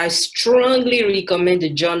important. I strongly recommend the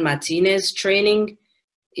John Martinez training.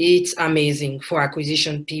 It's amazing for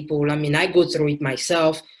acquisition people. I mean, I go through it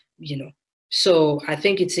myself, So I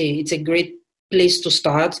think it's a great place to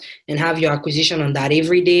start and have your acquisition on that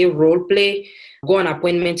everyday role play. Go on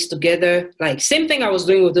appointments together. Like, same thing I was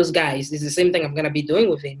doing with those guys is the same thing I'm going to be doing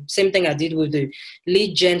with him. Same thing I did with the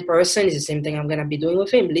lead gen person is the same thing I'm going to be doing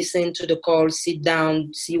with him. Listen to the call, sit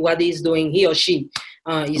down, see what he's doing, he or she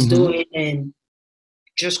is doing, and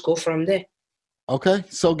just go from there. Okay.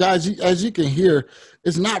 So guys, as you can hear,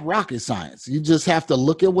 it's not rocket science. You just have to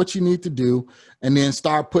look at what you need to do and then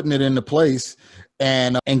start putting it into place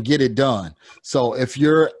and get it done. So if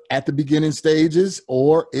you're at the beginning stages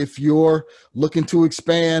or if you're looking to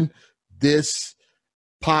expand, this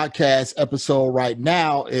podcast episode right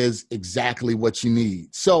now is exactly what you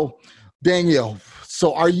need. So Danielle,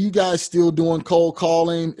 so are you guys still doing cold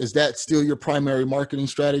calling? Is that still your primary marketing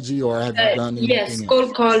strategy, or have you done anything Yes, else?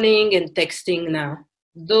 cold calling and texting now.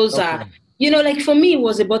 Those are, like for me, it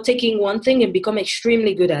was about taking one thing and become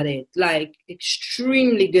extremely good at it,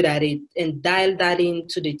 and dial that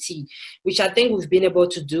into the T, which I think we've been able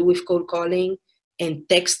to do with cold calling and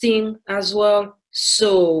texting as well.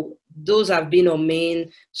 So those have been our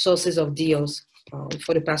main sources of deals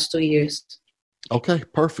for the past 2 years. Okay,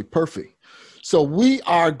 perfect. So we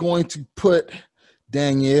are going to put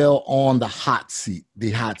Danielle on the hot seat. Do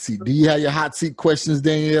you have your hot seat questions,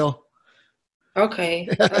 Danielle? Okay.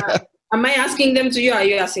 Am I asking them to you, or are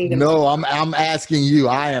you asking them? No, I'm asking you.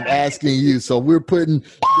 I am asking you. So we're putting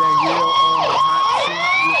Danielle on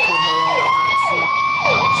the hot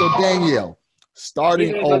seat. So Danielle,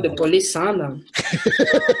 starting over. The police sound on.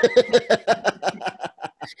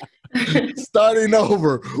 Starting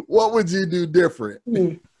over, what would you do different?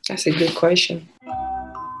 That's a good question.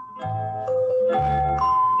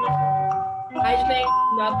 I think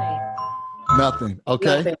nothing.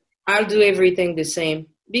 Okay. Nothing. I'll do everything the same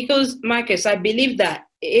because, Marcus, I believe that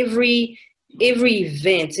every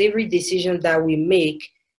event, every decision that we make,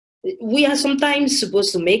 we are sometimes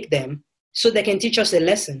supposed to make them so they can teach us a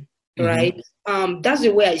lesson, right? That's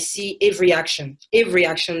the way I see every action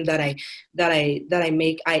that I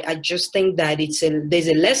make. I just think that there's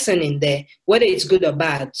a lesson in there, whether it's good or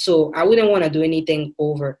bad. So I wouldn't want to do anything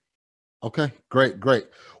over. Okay, great.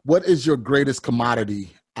 What is your greatest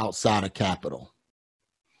commodity outside of capital?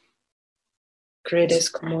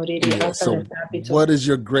 Greatest commodity outside of capital. What is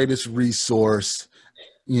your greatest resource,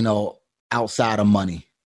 outside of money?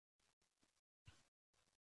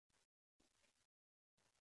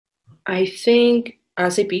 I think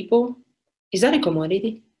as a people, is that a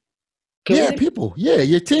commodity? People. Yeah,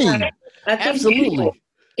 your team. I think absolutely. People.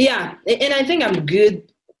 Yeah, and I think I'm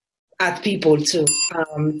good at people too.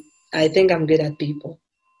 I think I'm good at people.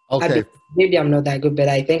 Okay. Maybe I'm not that good, but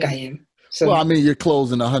I think I am. So, well, I mean, you're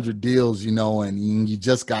closing 100 deals, and you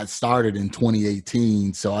just got started in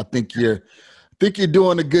 2018. So I think you're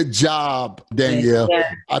doing a good job, Danielle.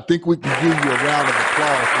 Yeah. I think we can give you a round of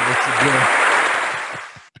applause for what you're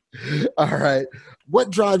doing. All right.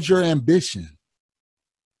 What drives your ambition?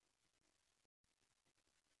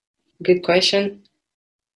 Good question.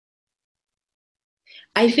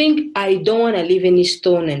 I think I don't want to leave any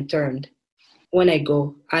stone unturned when I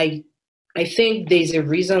go. I think there's a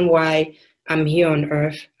reason why I'm here on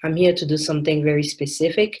earth. I'm here to do something very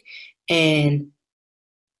specific, and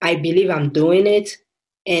I believe I'm doing it.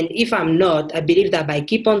 And if I'm not, I believe that by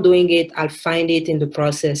keep on doing it, I'll find it in the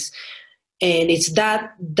process. And it's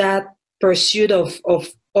that pursuit of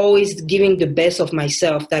always giving the best of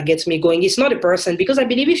myself that gets me going. It's not a person, because I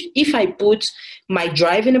believe if I put my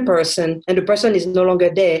drive in a person and the person is no longer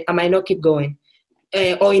there, I might not keep going,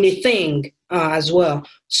 or in a thing as well.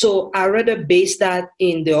 So I rather base that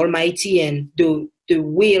in the Almighty and the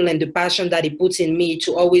will and the passion that He puts in me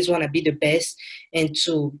to always want to be the best and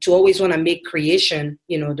to always want to make creation,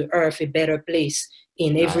 the earth, a better place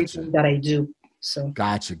in everything that I do. So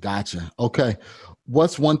Gotcha. Okay.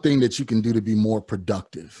 What's one thing that you can do to be more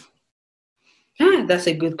productive? That's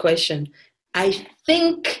a good question. I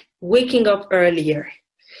think waking up earlier.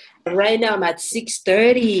 Right now I'm at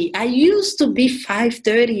 6:30. I used to be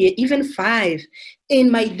 5:30, even 5,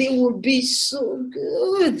 and my day will be so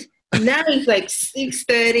good. Now it's like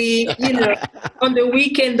 6:30, on the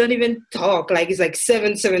weekend, don't even talk. Like it's like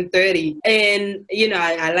 7:30. And,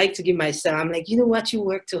 I like to give myself, I'm like, you know what, you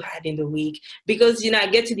work too hard in the week. Because, I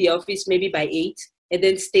get to the office maybe by 8 and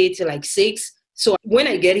then stay till like 6. So when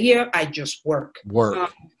I get here, I just work.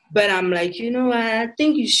 But I'm like, I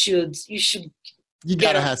think you should. You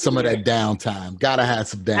got to have some of that downtime. Got to have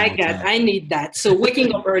some downtime. I need that. So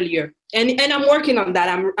waking up earlier. And I'm working on that.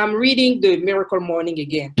 I'm reading The Miracle Morning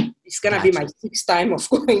again. It's going to be my 6th time of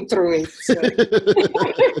going through it. So.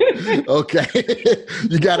 Okay.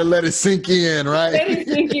 You got to let it sink in, right? Let it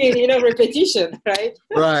sink in, repetition, right?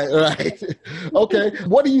 Right. Okay.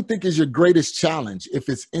 What do you think is your greatest challenge, if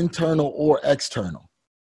it's internal or external?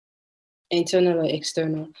 Internal or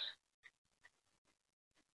external?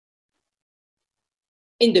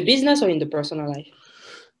 In the business or in the personal life?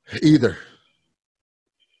 Either.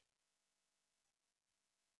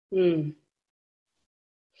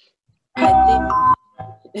 I think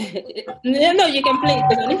no, you can play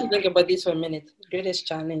because I need to think about this for a minute. Greatest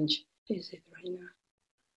challenge. What is it right now?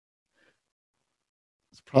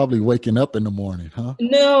 It's probably waking up in the morning, huh?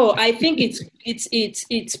 No, I think it's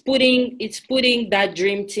putting that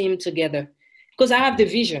dream team together. Because I have the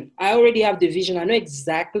vision. I already have the vision. I know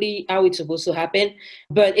exactly how it's supposed to happen.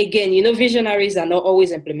 But again, visionaries are not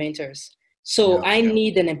always implementers. So I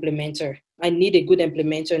need an implementer. I need a good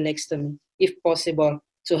implementer next to me, if possible,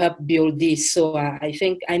 to help build this. So I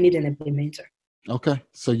think I need an implementer. Okay.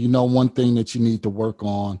 So one thing that you need to work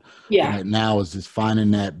on right now is just finding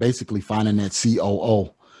that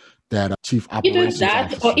COO, that Chief Operations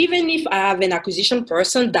Officer. Or even if I have an acquisition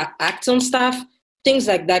person that acts on stuff, things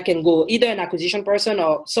like that can go. Either an acquisition person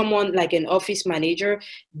or someone like an office manager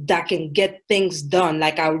that can get things done.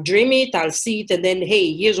 Like I'll dream it, I'll see it, and then,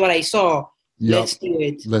 hey, here's what I saw. Yep. Let's do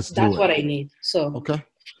it. That's what I need. So okay.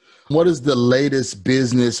 What is the latest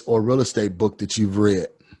business or real estate book that you've read?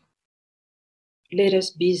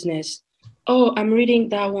 Latest business. Oh, I'm reading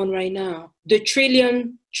that one right now. The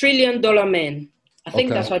Trillion Dollar Man. I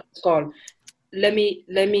think that's what it's called. Let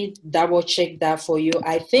me double check that for you.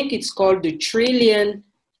 I think it's called The Trillion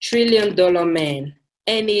Dollar Man.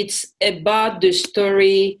 And it's about the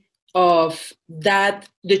story of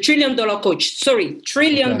the Trillion Dollar Coach.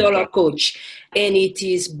 Trillion Dollar Coach. And it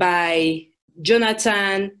is by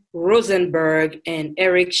Jonathan Rosenberg and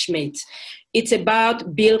Eric Schmidt. It's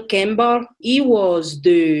about Bill Campbell. He was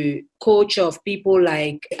the coach of people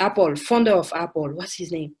like Apple, founder of Apple. What's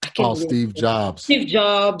his name? Steve Jobs. Steve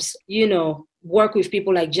Jobs, work with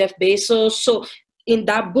people like Jeff Bezos. So in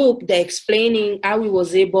that book, they're explaining how he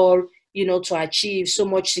was able, to achieve so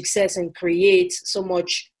much success and create so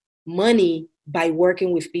much money by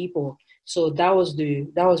working with people. So that was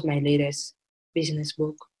my latest business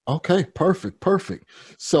book. Okay, perfect.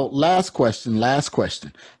 So last question.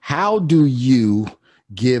 How do you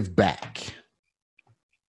give back?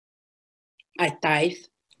 I tithe.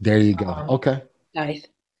 There you go. Okay. Tithe.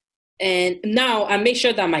 And now I make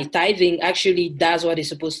sure that my tithing actually does what it's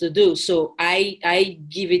supposed to do. So I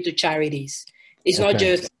give it to charities. It's not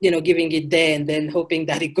just, giving it there and then hoping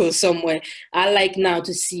that it goes somewhere. I like now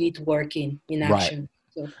to see it working in action. Right.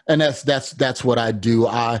 So. And that's what I do.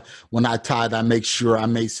 When I tithe, I make sure I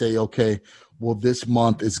may say, okay, well, this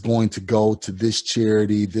month is going to go to this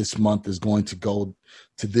charity. This month is going to go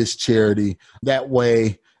to this charity. That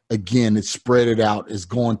way, again, it's spread it out. It's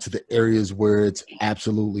going to the areas where it's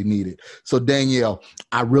absolutely needed. So Danielle,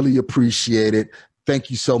 I really appreciate it. Thank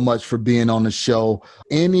you so much for being on the show.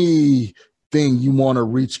 Anything you want to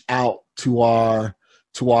reach out to our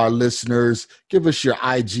listeners, give us your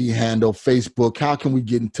IG handle, Facebook. How can we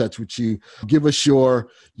get in touch with you? Give us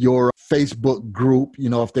your Facebook group,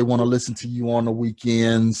 if they want to listen to you on the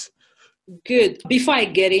weekends. Good. Before I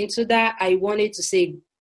get into that, I wanted to say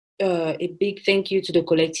a big thank you to the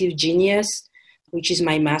Collective Genius, which is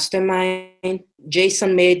my mastermind.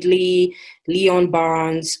 Jason Medley, Leon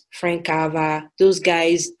Barnes, Frank Cava, those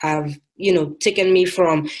guys have taken me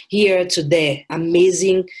from here to there.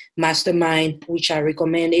 Amazing mastermind, which I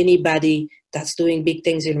recommend anybody that's doing big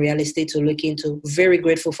things in real estate to look into. Very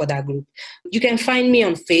grateful for that group. You can find me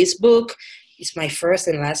on Facebook. It's my first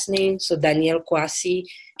and last name, so Danielle Kwasi.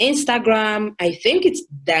 Instagram, I think it's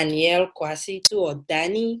Danielle Kwasi too, or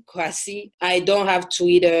Danny Kwasi. I don't have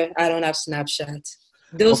Twitter. I don't have Snapchat.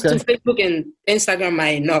 Those two, Facebook and Instagram,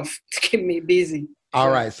 are enough to keep me busy.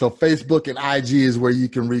 All right. So Facebook and IG is where you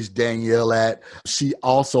can reach Danielle at. She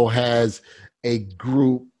also has a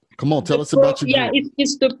group. Come on, tell us about your group. Yeah,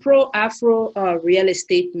 it's the Pro Afro Real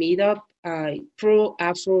Estate Meetup. Pro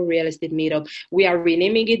Afro Real Estate Meetup. We are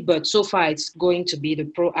renaming it, but so far it's going to be the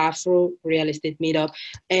Pro Afro Real Estate Meetup.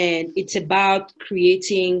 And it's about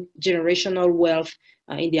creating generational wealth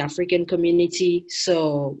in the African community.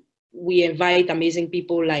 So we invite amazing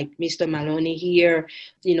people like Mr. Maloney here,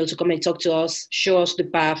 to come and talk to us, show us the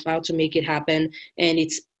path, how to make it happen. And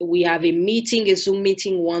we have a Zoom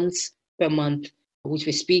meeting once per month with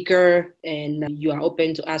a speaker, and you are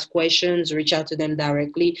open to ask questions, reach out to them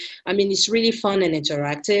directly. I mean, it's really fun and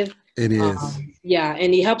interactive. It is.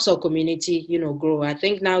 And it helps our community, grow. I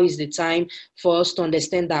think now is the time for us to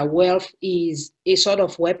understand that wealth is a sort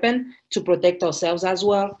of weapon to protect ourselves as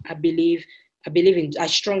well. I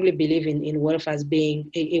strongly believe in wealth as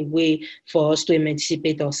being a way for us to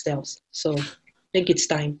emancipate ourselves. So I think it's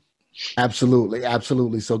time. Absolutely.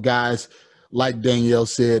 Absolutely. So guys, like Danielle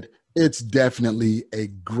said, it's definitely a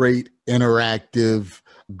great interactive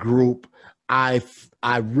group. I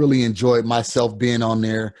really enjoyed myself being on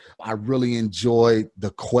there. I really enjoyed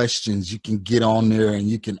the questions. You can get on there and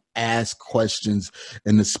you can ask questions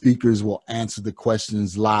and the speakers will answer the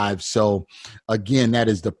questions live. So again, that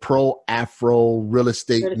is the Pro Afro Real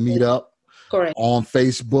Estate Meetup. Correct. On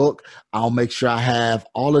Facebook. I'll make sure I have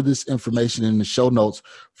all of this information in the show notes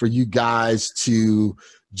for you guys to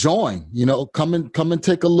join, come and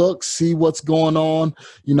take a look, see what's going on,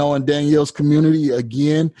 in Danielle's community.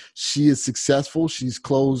 Again, she is successful. She's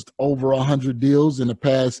closed over 100 deals in the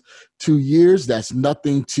past 2 years. That's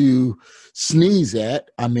nothing to sneeze at.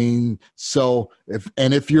 I mean,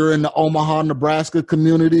 if you're in the Omaha, Nebraska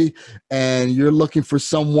community and you're looking for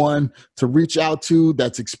someone to reach out to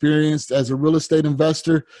that's experienced as a real estate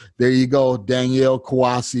investor, there you go. Danielle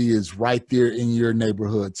Kouassi is right there in your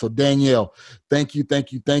neighborhood. So Danielle, thank you.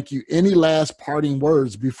 Any last parting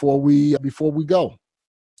words before we go?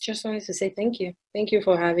 Just wanted to say thank you. Thank you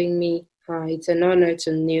for having me. It's an honor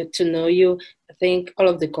to know you. I think all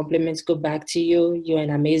of the compliments go back to you. You're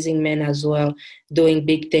an amazing man as well, doing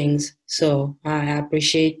big things. So I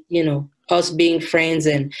appreciate, us being friends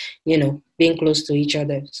and, being close to each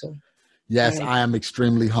other. So yes, I am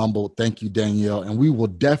extremely humbled. Thank you, Danielle. And we will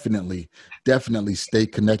definitely stay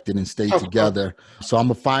connected and stay together. So I'm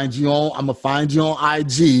gonna find you on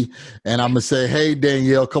IG and I'm gonna say, hey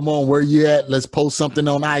Danielle, come on, where you at? Let's post something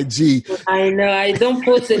on IG. I know I don't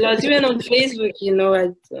post a lot, even on Facebook,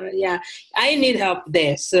 I need help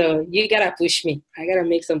there. So you gotta push me. I gotta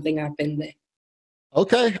make something happen there.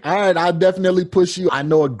 Okay. All right. I'll definitely push you. I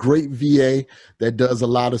know a great VA that does a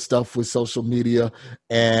lot of stuff with social media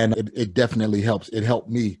and it definitely helps. It helped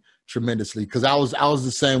me tremendously because I was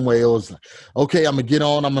the same way. It was like, okay, I'm gonna get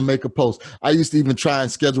on, I'm gonna make a post. I used to even try and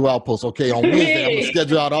schedule out posts. Okay, on Wednesday, I'm gonna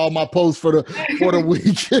schedule out all my posts for the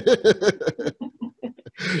week.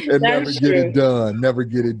 And never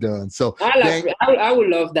get it done. So I would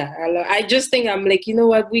love that. I just think I'm like,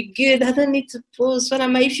 we good. I don't need to post.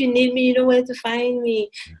 If you need me, you know where to find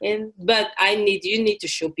me. But you need to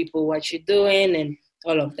show people what you're doing and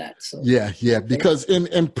all of that. So yeah. Because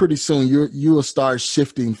and pretty soon you will start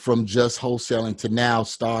shifting from just wholesaling to now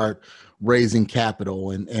start raising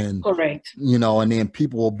capital and correct. And then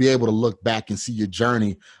people will be able to look back and see your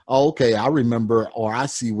journey. Oh, okay, I remember, or I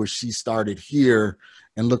see where she started here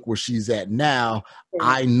and look where she's at now.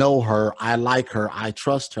 I know her, I like her, I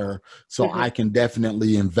trust her, so I can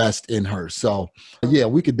definitely invest in her. So yeah,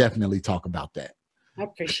 we could definitely talk about that. I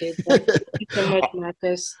appreciate that. Thank you so much,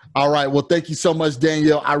 Marcus. All right. Well, thank you so much,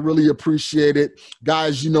 Danielle. I really appreciate it.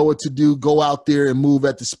 Guys, you know what to do. Go out there and move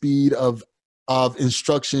at the speed of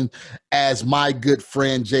instruction, as my good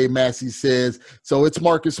friend Jay Massey says. So it's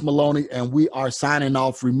Marcus Maloney, and we are signing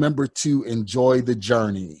off. Remember to enjoy the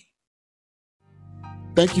journey.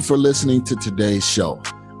 Thank you for listening to today's show.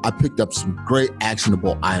 I picked up some great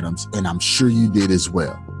actionable items, and I'm sure you did as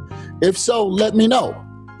well. If so, let me know.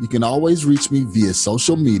 You can always reach me via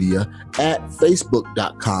social media at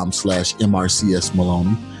facebook.com/MRCS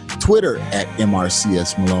Maloney, Twitter at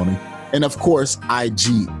MRCS Maloney, and of course,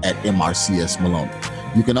 IG at MRCS Maloney.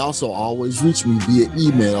 You can also always reach me via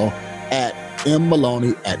email at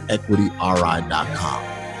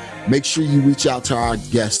mmaloney@equityri.com. Make sure you reach out to our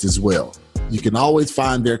guests as well. You can always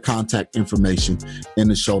find their contact information in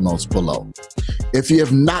the show notes below. If you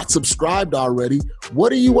have not subscribed already,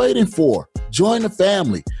 what are you waiting for? Join the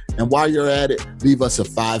family. And while you're at it, leave us a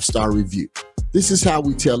 5-star review. This is how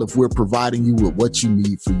we tell if we're providing you with what you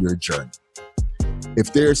need for your journey.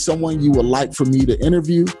 If there's someone you would like for me to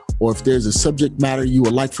interview, or if there's a subject matter you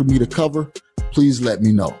would like for me to cover, please let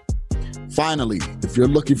me know. Finally, if you're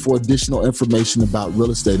looking for additional information about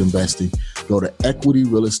real estate investing, go to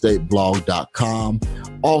equityrealestateblog.com.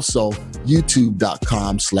 Also,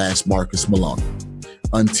 youtube.com/Marcus Maloney.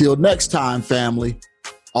 Until next time, family,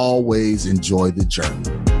 always enjoy the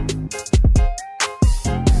journey.